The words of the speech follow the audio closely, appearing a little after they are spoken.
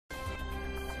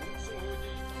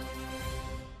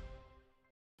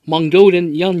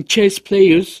Mongolian young chess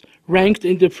players ranked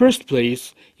in the first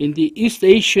place in the East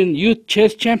Asian Youth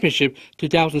Chess Championship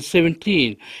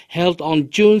 2017, held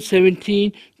on June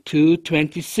 17 to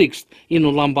 26 in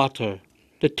Ulaanbaatar.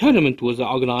 The tournament was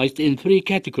organized in three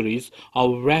categories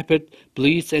of rapid,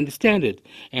 blitz, and standard,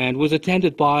 and was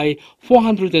attended by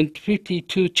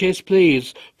 452 chess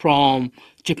players from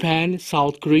Japan,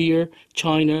 South Korea,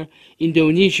 China,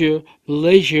 Indonesia,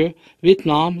 Malaysia,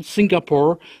 Vietnam,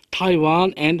 Singapore,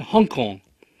 Taiwan, and Hong Kong.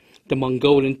 The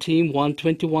Mongolian team won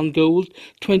 21 gold,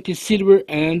 20 silver,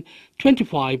 and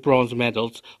 25 bronze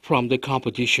medals from the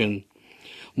competition.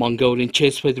 Mongolian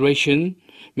Chess Federation,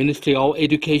 Ministry of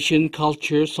Education,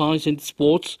 Culture, Science and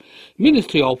Sports,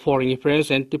 Ministry of Foreign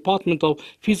Affairs and Department of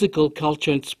Physical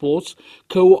Culture and Sports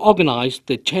co-organized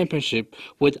the championship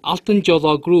with Altyn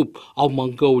Joda Group of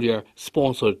Mongolia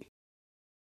sponsored.